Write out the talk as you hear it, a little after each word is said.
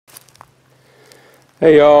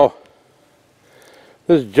Hey y'all,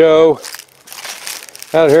 this is Joe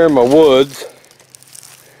out here in my woods.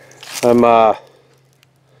 I'm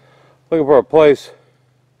looking for a place to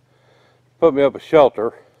put me up a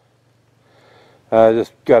shelter. I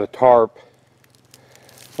just got a tarp.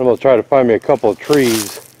 I'm going to try to find me a couple of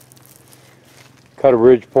trees, cut a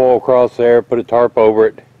ridge pole across there, put a tarp over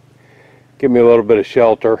it, give me a little bit of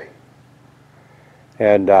shelter,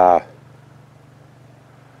 and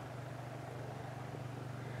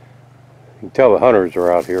you can tell the hunters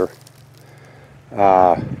are out here.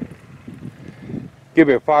 Get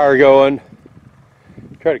me a fire going,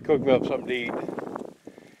 try to cook me up something to eat.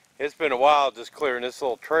 It's been a while just clearing this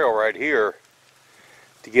little trail right here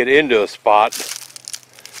to get into a spot.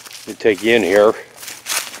 Let me take you in here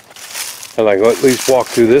and I can at least walk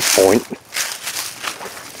through this point.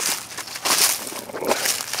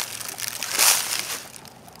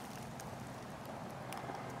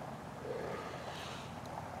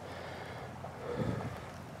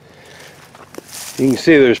 You can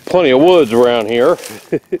see there's plenty of woods around here.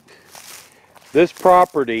 This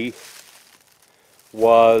property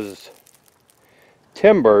was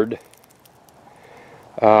timbered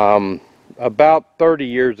about 30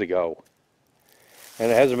 years ago,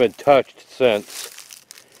 and it hasn't been touched since,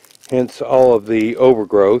 hence all of the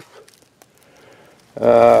overgrowth.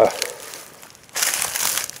 I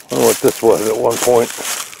don't know what this was at one point.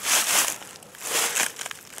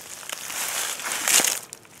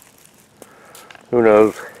 Who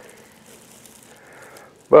knows?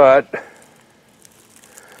 But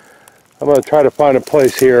I'm going to try to find a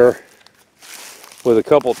place here with a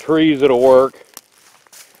couple trees that'll work.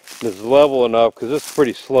 It's level enough because this is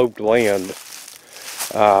pretty sloped land.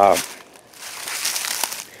 Then I'm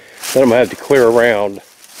going to have to clear around.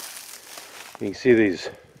 You can see these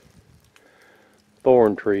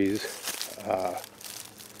thorn trees.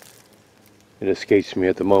 It escapes me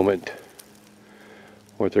at the moment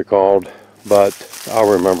what they're called, but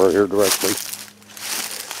I'll remember here directly.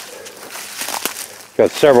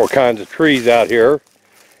 Got several kinds of trees out here.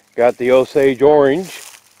 Got the Osage orange.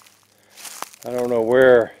 I don't know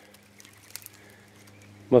where.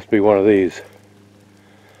 Must be one of these.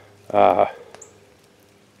 You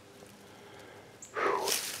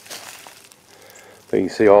can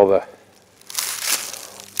see all the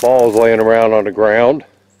balls laying around on the ground.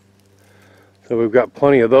 So we've got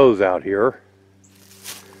plenty of those out here.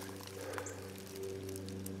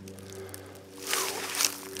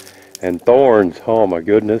 And thorns, oh my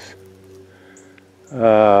goodness.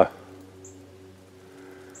 I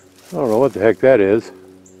don't know what the heck that is.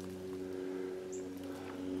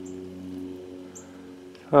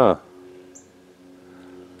 Huh.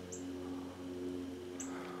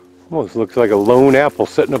 Almost looks like a lone apple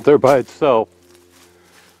sitting up there by itself.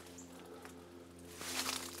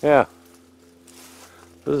 Yeah.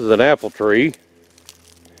 This is an apple tree.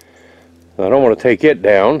 I don't want to take it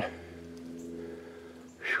down.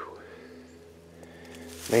 Whew.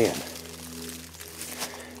 Man.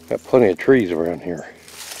 Got plenty of trees around here.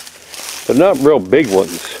 But not real big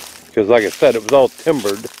ones. Because like I said, it was all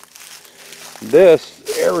timbered. This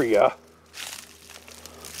area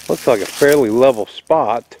looks like a fairly level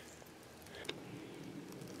spot.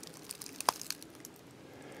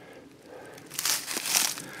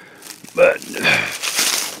 But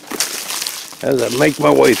as I make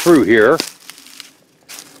my way through here,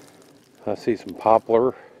 I see some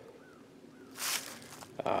poplar.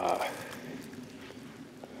 I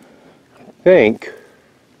think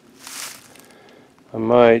I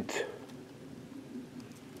might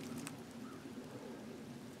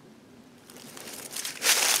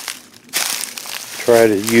try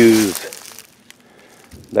to use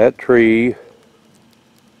that tree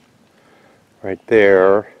right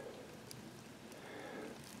there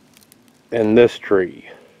and this tree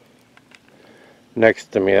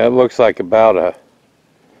next to me. That looks like about a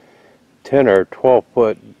 10 or 12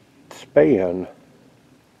 foot span,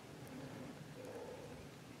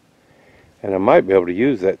 and I might be able to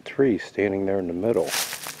use that tree standing there in the middle.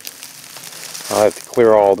 I'll have to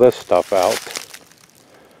clear all this stuff out,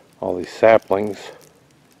 all these saplings.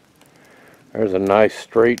 There's a nice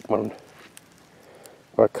straight one.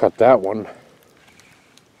 If I cut that one,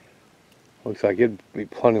 looks like it'd be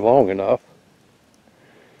plenty long enough.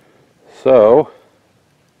 So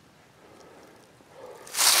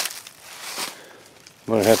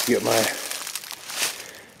I'm gonna have to get my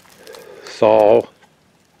saw,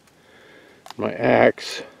 my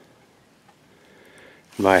axe,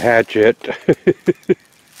 my hatchet,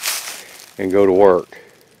 and go to work.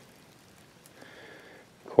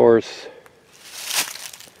 Of course,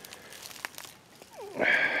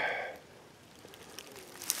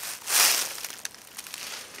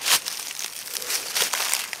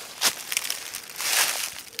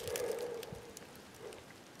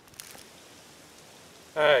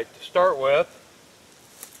 Alright, to start with,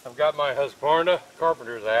 I've got my Husqvarna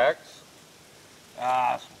carpenter's axe,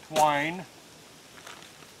 some twine,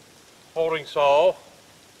 folding saw,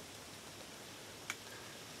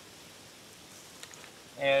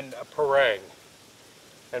 and a parang,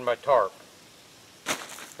 and my tarp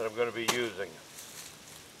that I'm going to be using.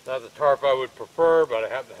 Not the tarp I would prefer, but I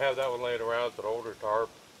happen to have that one laying around. It's an older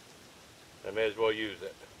tarp. I may as well use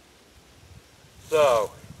it.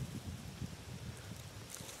 So,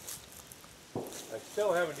 I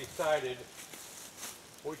still haven't decided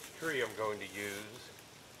which tree I'm going to use,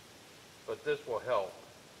 but this will help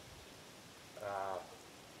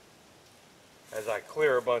as I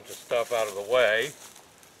clear a bunch of stuff out of the way.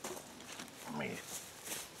 Let me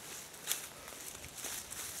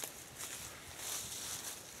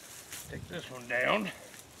take this one down.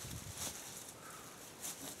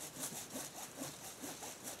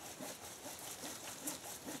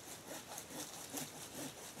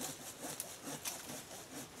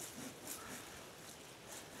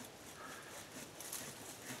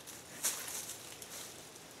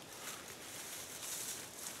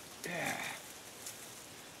 Yeah.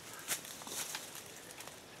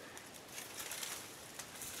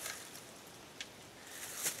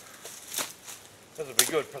 This will be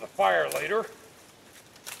good for the fire later.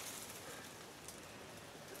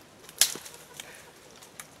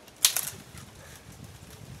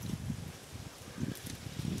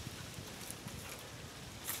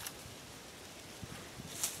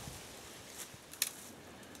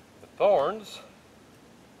 The thorns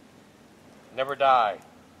never die.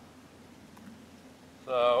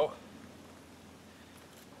 So,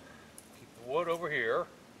 keep the wood over here.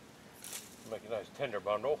 Make a nice tinder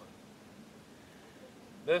bundle.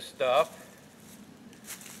 This stuff,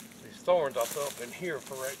 these thorns, I'll throw up in here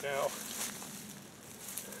for right now.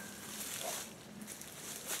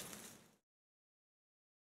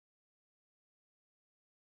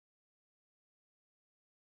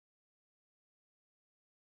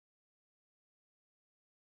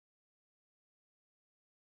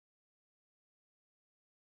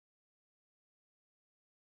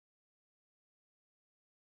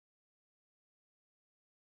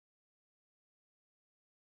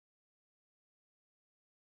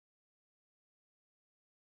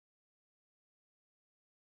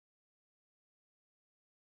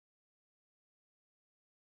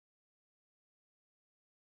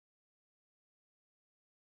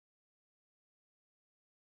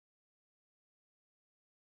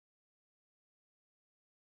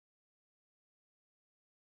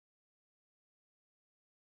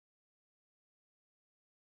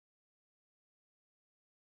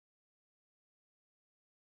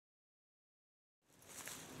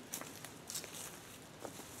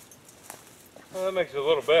 Well, that makes it a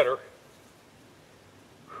little better.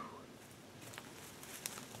 I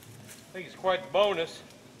think it's quite the bonus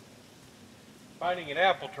finding an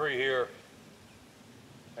apple tree here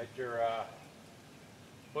at your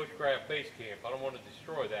bushcraft base camp. I don't want to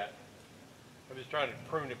destroy that. I'm just trying to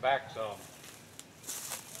prune it back some.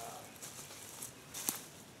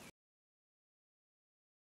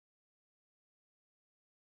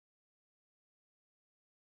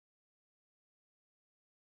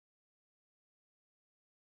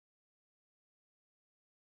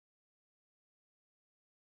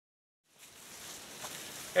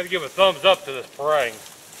 Got to give a thumbs up to this parang.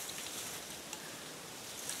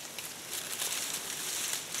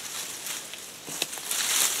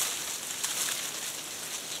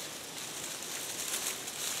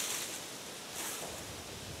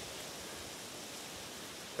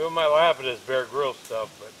 People might laugh at this Bear Grylls stuff,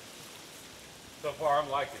 but so far I'm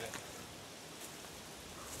liking it.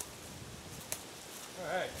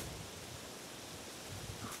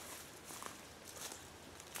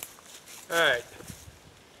 Alright.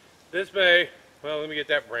 This may, well, let me get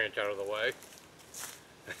that branch out of the way.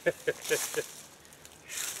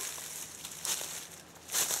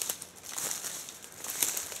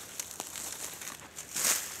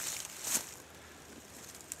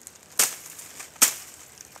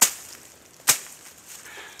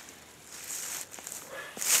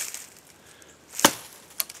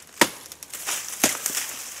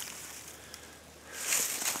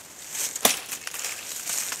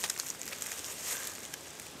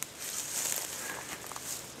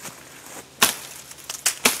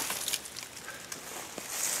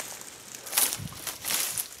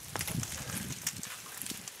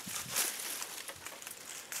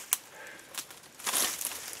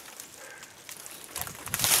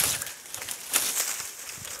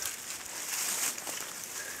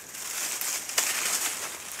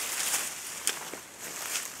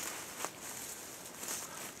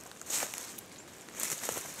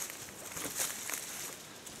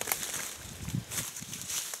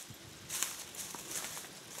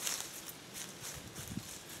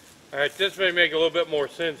 Alright, this may make a little bit more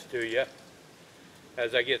sense to you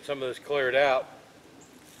as I get some of this cleared out.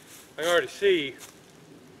 I can already see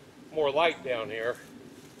more light down here.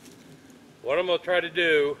 What I'm going to try to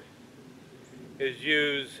do is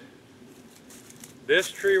use this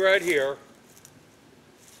tree right here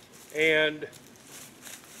and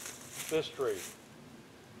this tree.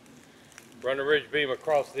 Run a ridge beam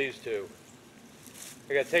across these two.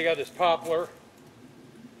 I got to take out this poplar,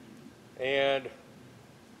 and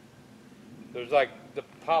there's like the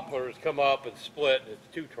poplars come up and split, and it's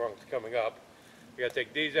two trunks coming up. I got to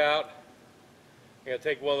take these out. I got to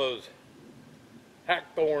take one of those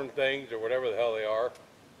hackthorn things or whatever the hell they are.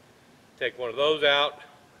 Take one of those out,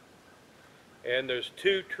 and there's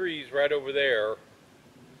two trees right over there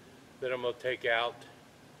that I'm going to take out.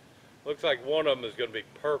 Looks like one of them is going to be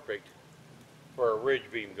perfect for a ridge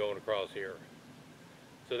beam going across here.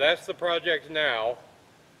 So that's the project now.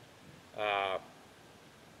 I'll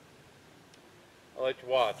let you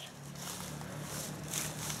watch.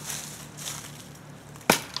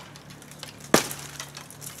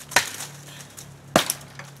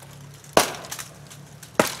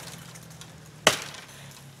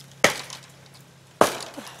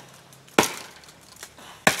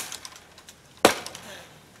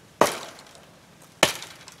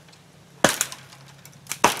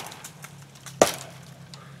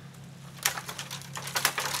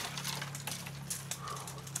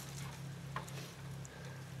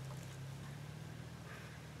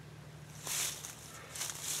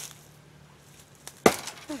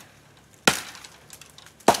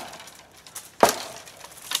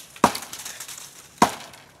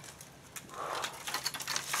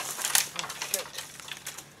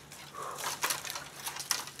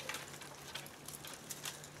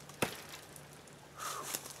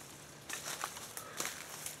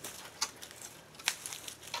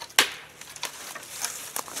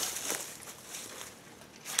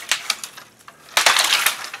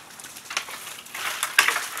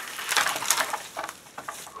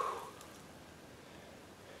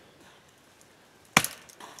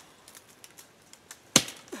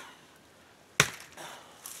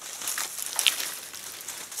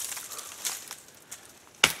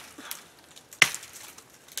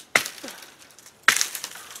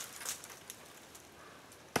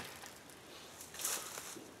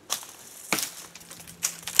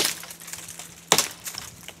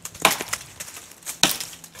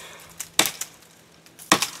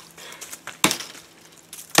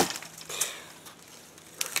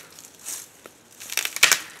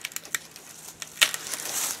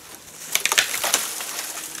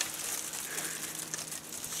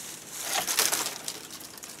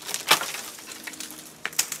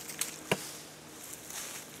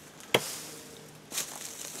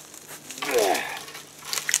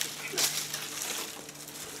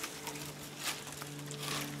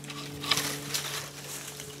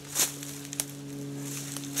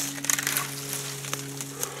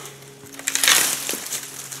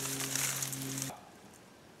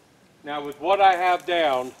 Now with what I have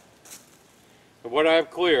down and what I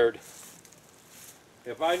have cleared,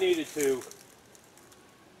 if I needed to,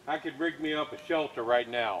 I could rig me up a shelter right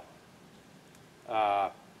now.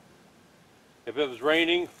 If it was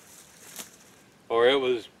raining or it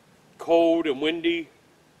was cold and windy,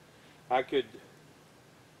 I could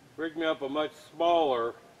rig me up a much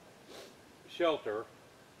smaller shelter,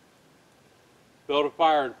 build a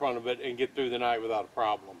fire in front of it, and get through the night without a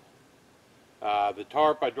problem. The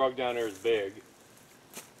tarp I drug down there is big,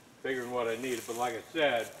 bigger than what I needed, but like I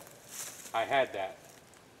said, I had that.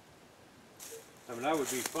 I mean, I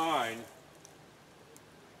would be fine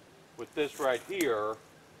with this right here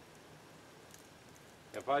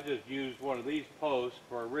if I just used one of these posts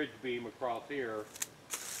for a ridge beam across here,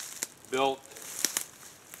 built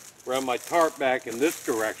around my tarp back in this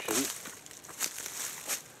direction,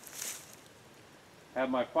 have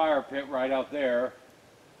my fire pit right out there.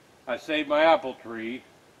 I saved my apple tree,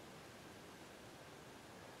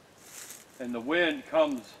 and the wind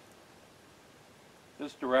comes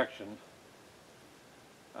this direction.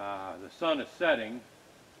 The sun is setting,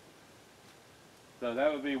 so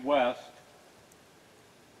that would be west.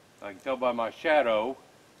 I can tell by my shadow.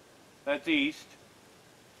 That's east,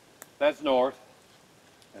 that's north,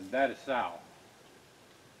 and that is south.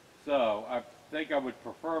 So I think I would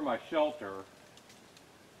prefer my shelter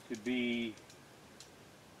to be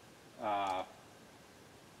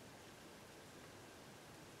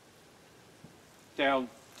down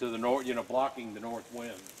to the north, you know, blocking the north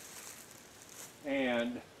wind.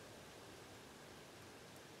 And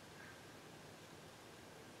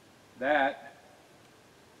that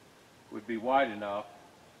would be wide enough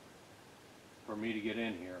for me to get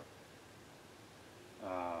in here. If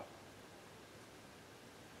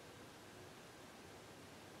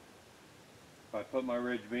I put my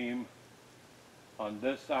ridge beam on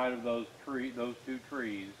this side of those two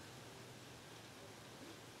trees,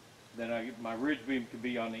 then my ridge beam could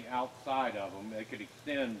be on the outside of them. It could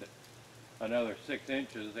extend another 6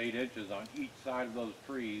 inches, 8 inches on each side of those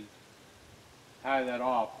trees. Tie that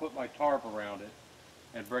off, put my tarp around it,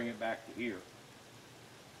 and bring it back to here.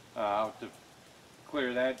 To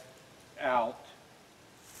clear that out.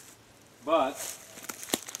 But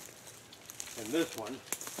in this one,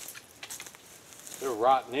 they're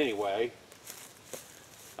rotten anyway.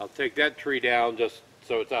 I'll take that tree down just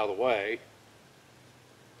so it's out of the way.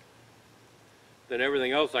 Then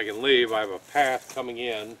everything else I can leave. I have a path coming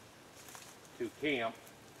in to camp.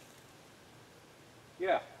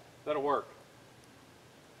 Yeah, that'll work.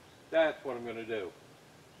 That's what I'm going to do.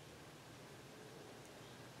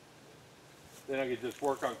 Then I can just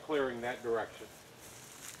work on clearing that direction.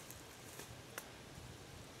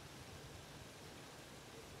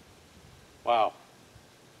 Wow.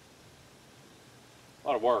 A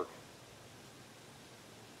lot of work.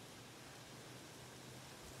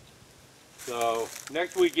 So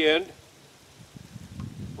next weekend,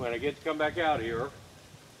 when I get to come back out here,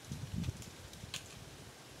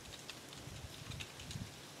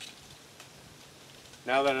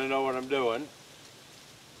 now that I know what I'm doing,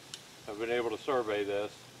 I've been able to survey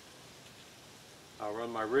this. I'll run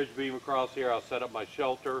my ridge beam across here, I'll set up my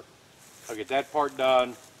shelter, I'll get that part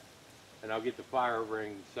done, and I'll get the fire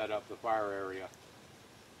ring set up, the fire area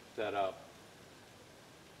set up.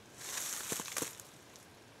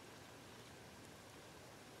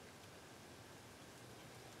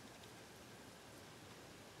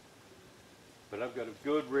 But I've got a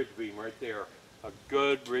good ridge beam right there. A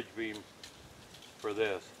good ridge beam for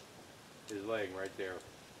this is laying right there.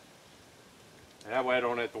 And that way I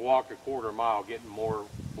don't have to walk a quarter mile getting more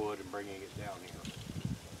wood and bringing it down here.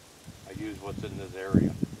 I use what's in this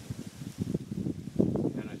area.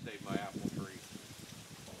 And I save my apple tree.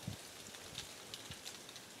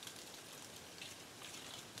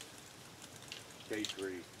 Shade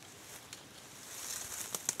tree.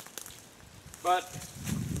 But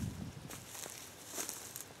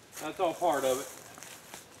that's all part of it.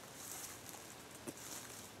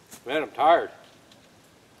 Man, I'm tired.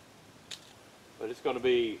 But it's going to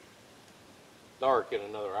be dark in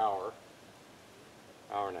another hour,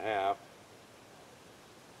 hour and a half.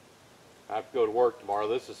 I have to go to work tomorrow.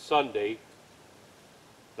 This is Sunday,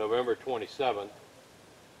 November 27th,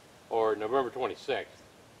 or November 26th.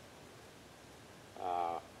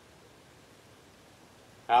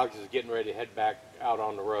 Alex is getting ready to head back out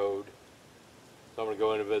on the road. So I'm going to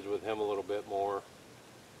go in and visit with him a little bit more.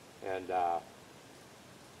 And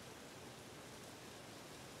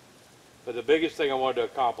but the biggest thing I wanted to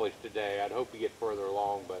accomplish today, I'd hope to get further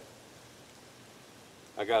along, but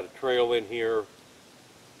I got a trail in here.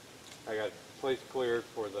 I got a place cleared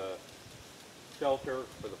for the shelter,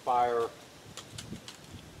 for the fire.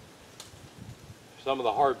 Some of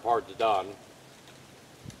the hard part's done.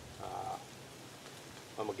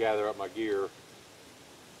 I'm going to gather up my gear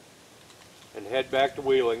and head back to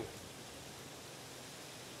Wheeling.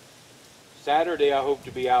 Saturday I hope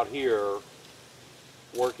to be out here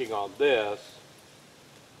working on this,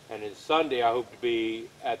 and then Sunday I hope to be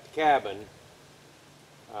at the cabin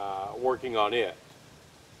working on it.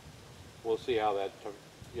 We'll see how that,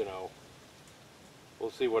 you know,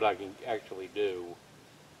 we'll see what I can actually do.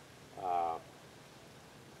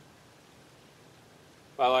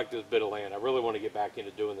 I like this bit of land. I really want to get back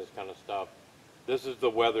into doing this kind of stuff. This is the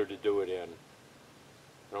weather to do it in.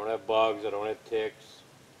 I don't have bugs, I don't have ticks.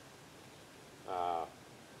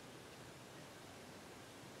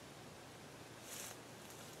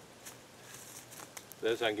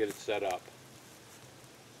 This I can get it set up.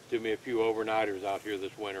 Do me a few overnighters out here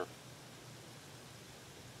this winter.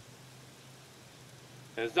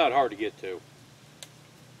 And it's not hard to get to.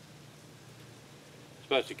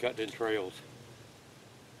 Especially cutting in trails.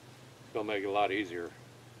 It's going to make it a lot easier.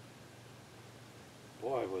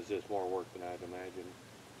 Boy, was this more work than I'd imagined.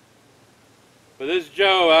 But this is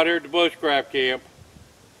Joe out here at the bushcraft camp.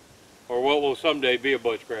 Or what will someday be a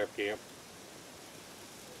bushcraft camp.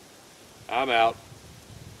 I'm out.